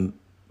down and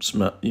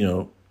smell,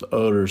 the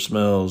odor,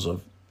 smells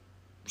of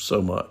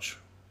so much.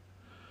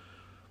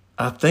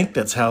 I think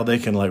that's how they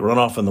can run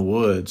off in the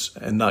woods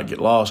and not get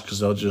lost, because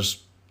they'll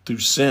just, through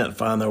scent,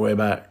 find their way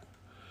back.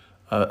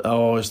 I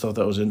always thought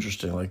that was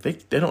interesting.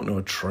 They don't know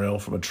a trail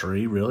from a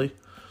tree, really.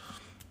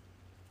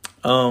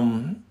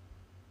 The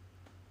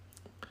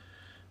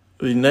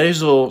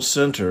nasal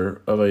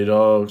center of a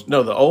dog's,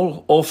 the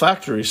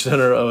olfactory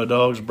center of a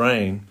dog's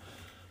brain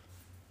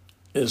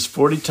is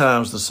 40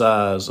 times the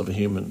size of a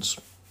human's.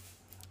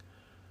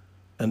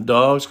 And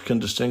dogs can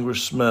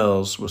distinguish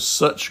smells with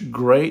such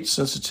great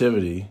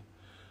sensitivity.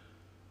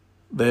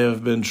 They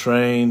have been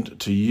trained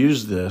to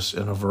use this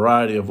in a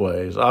variety of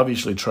ways,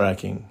 obviously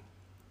tracking.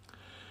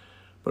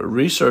 But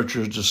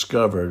researchers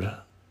discovered,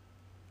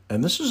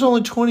 and this is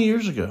only 20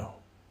 years ago,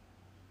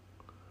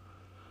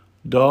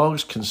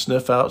 dogs can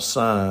sniff out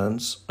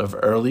signs of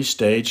early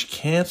stage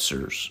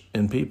cancers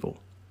in people.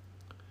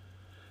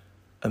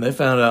 And they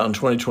found out in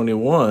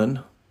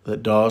 2021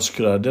 that dogs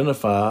could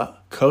identify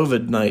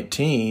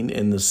COVID-19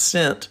 in the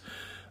scent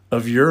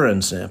of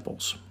urine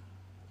samples.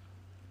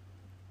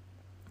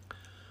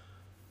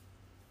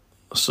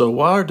 So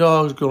why are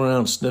dogs going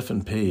around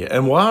sniffing pee?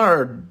 And why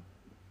are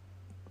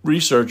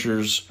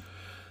researchers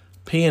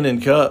peeing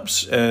in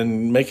cups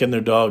and making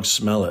their dogs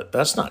smell it?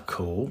 That's not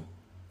cool.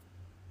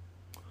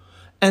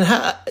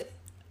 And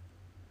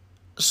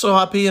so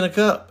I pee in a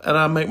cup and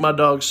I make my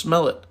dog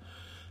smell it.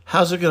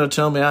 How's it going to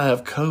tell me I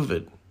have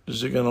COVID?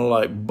 Is it going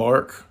to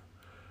bark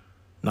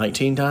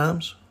 19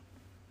 times?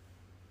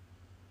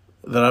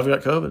 that I've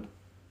got COVID.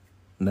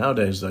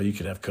 Nowadays, though, you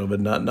could have COVID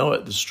and not know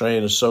it. The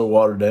strain is so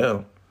watered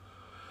down.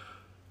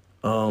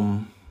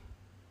 And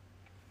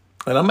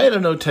I made a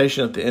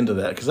notation at the end of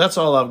that because that's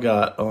all I've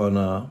got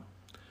on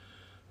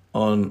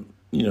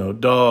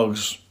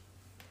dogs,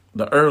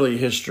 the early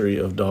history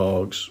of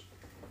dogs,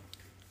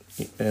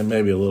 and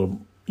maybe a little,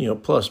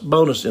 plus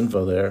bonus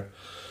info there.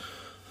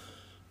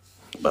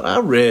 But I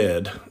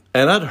read,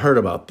 and I'd heard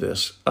about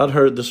this. I'd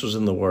heard this was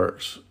in the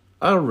works.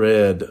 I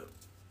read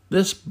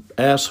this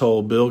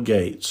asshole Bill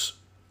Gates,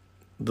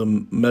 the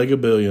mega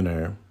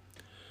billionaire,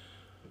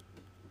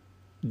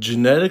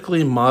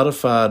 genetically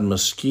modified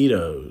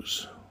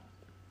mosquitoes.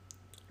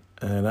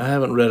 And I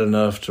haven't read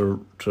enough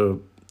to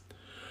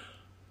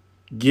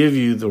give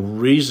you the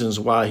reasons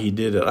why he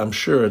did it. I'm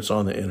sure it's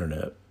on the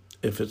internet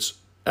if it's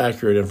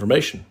accurate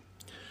information.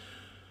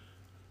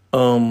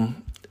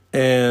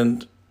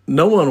 And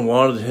no one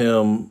wanted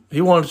him. He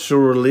wanted to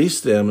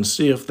release them and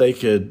see if they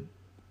could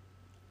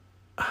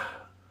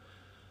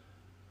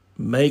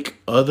make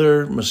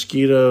other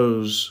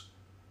mosquitoes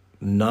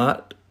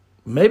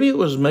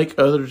make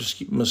other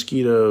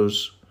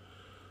mosquitoes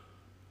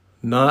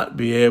not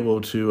be able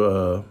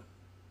to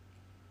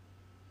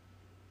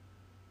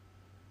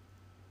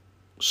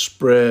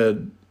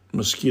spread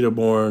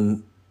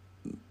mosquito-borne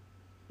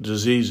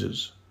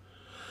diseases.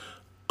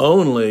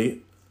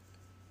 Only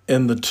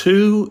in the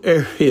two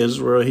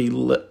areas where they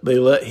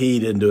he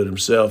didn't do it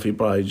himself. He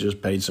probably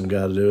just paid some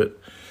guy to do it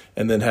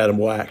and then had him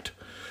whacked.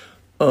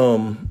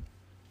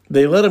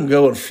 They let him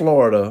go in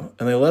Florida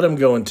and they let him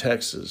go in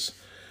Texas.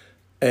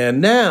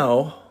 And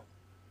now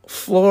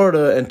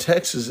Florida and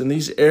Texas in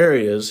these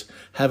areas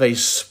have a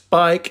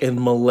spike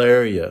in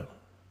malaria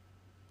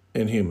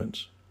in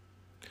humans.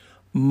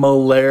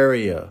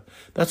 Malaria.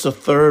 That's a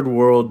third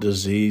world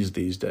disease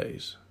these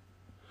days.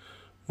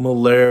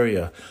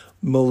 Malaria.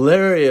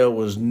 Malaria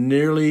was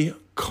nearly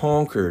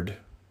conquered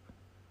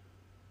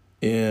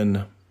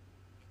in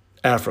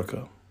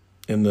Africa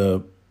in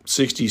the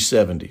 60s,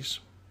 70s.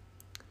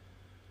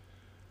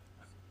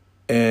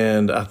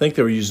 And I think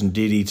they were using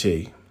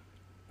DDT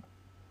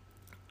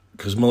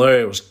because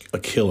malaria was a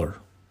killer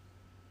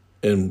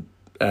in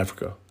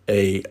Africa,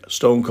 a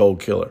stone cold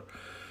killer.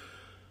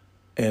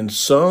 And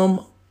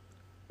some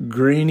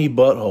greeny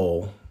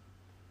butthole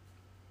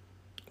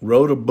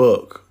wrote a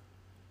book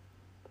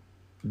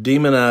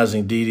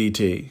demonizing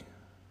DDT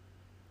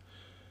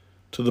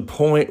to the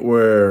point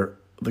where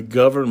the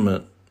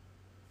government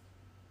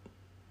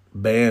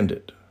banned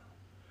it.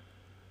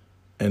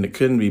 And it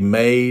couldn't be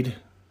made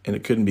and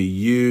it couldn't be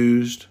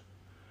used.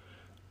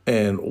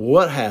 And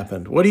what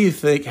happened? What do you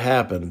think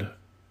happened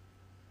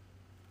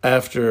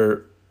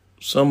after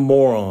some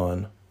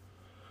moron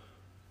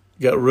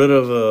got rid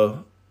of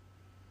a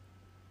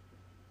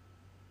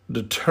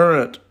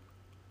deterrent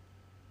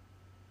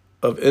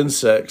of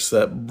insects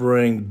that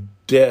bring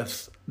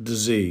death,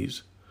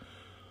 disease?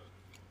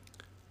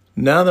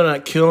 Now they're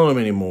not killing them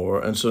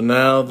anymore, and so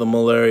now the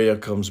malaria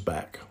comes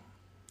back.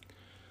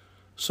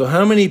 So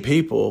how many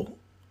people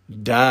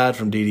died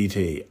from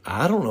DDT?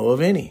 I don't know of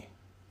any.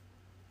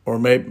 Or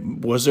maybe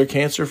was there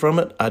cancer from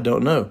it? I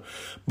don't know.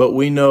 But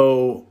we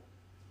know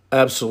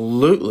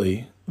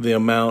absolutely the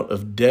amount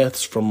of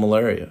deaths from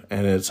malaria,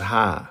 and it's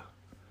high.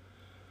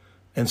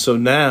 And so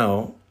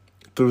now,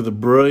 through the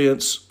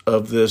brilliance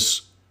of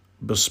this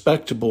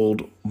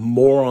bespectacled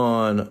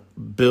moron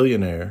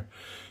billionaire,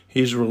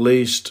 he's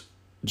released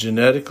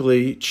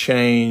genetically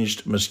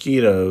changed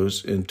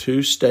mosquitoes in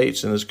 2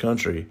 states in this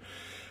country,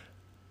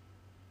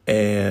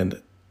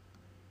 and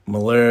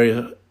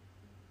malaria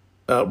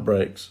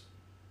outbreaks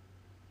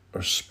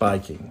are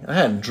spiking. I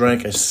hadn't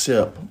drank a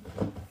sip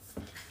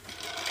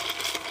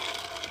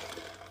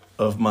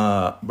of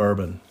my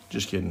bourbon.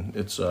 Just kidding.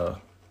 It's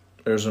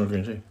Arizona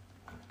green tea.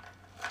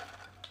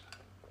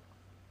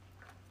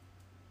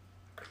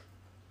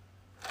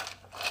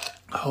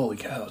 Holy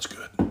cow, it's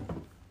good. Do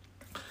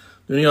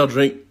any of y'all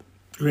drink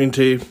green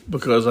tea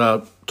because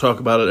I talk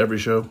about it every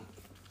show?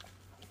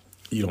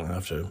 You don't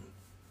have to.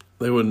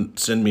 They wouldn't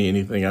send me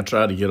anything. I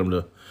tried to get them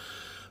to.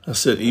 I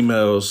sent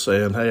emails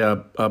saying, hey,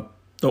 I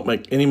don't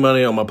make any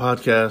money on my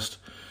podcast.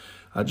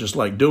 I just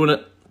like doing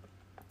it.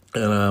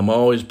 And I'm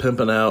always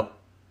pimping out.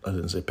 I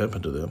didn't say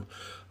pimping to them.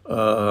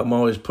 I'm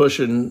always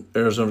pushing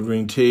Arizona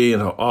green tea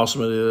and how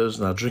awesome it is.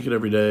 And I drink it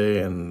every day.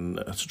 And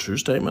that's a true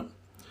statement.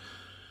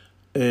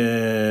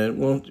 And,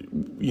 well,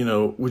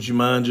 would you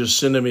mind just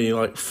sending me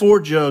like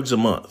 4 jugs a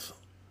month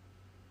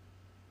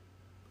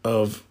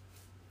of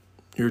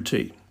your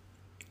tea?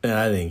 And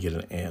I didn't get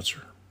an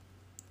answer.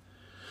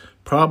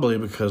 Probably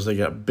because they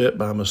got bit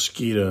by a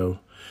mosquito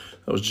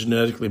that was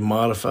genetically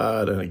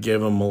modified and it gave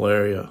them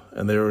malaria.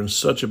 And they were in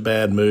such a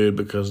bad mood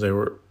because they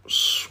were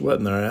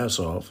sweating their ass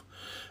off,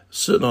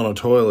 sitting on a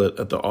toilet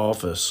at the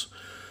office,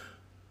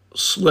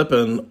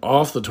 slipping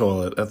off the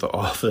toilet at the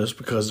office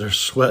because they're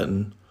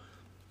sweating.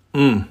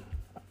 I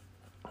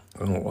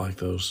don't like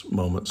those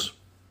moments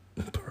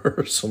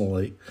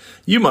personally.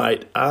 You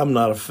might. I'm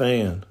not a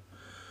fan.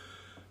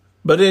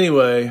 But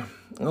anyway,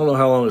 I don't know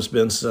how long it's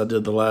been since I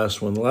did the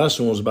last one. The last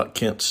one was about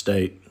Kent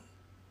State.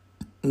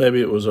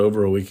 Maybe it was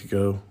over a week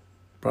ago,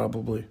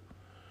 probably.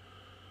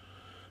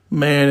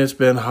 Man, it's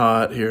been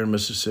hot here in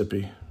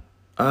Mississippi.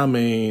 I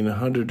mean,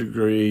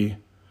 100-degree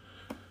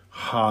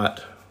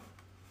hot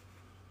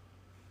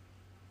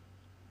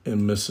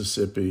in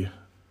Mississippi.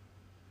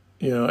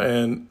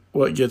 And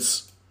what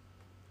gets,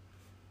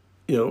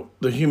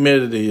 the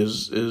humidity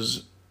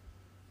is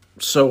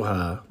so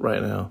high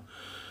right now.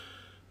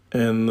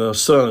 And the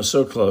sun is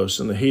so close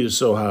and the heat is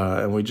so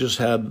high. And we just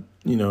had,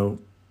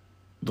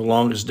 the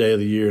longest day of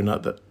the year,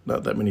 not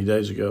that many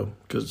days ago,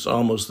 because it's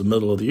almost the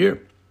middle of the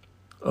year.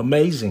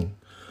 Amazing.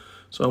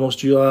 It's almost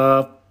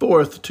July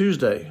 4th,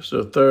 Tuesday.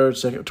 So 3rd,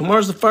 2nd.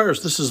 Tomorrow's the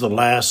 1st. This is the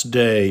last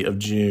day of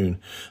June.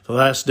 The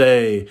last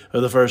day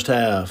of the first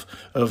half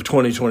of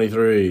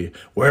 2023.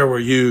 Where were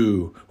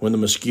you when the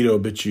mosquito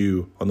bit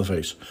you on the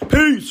face?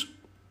 Peace.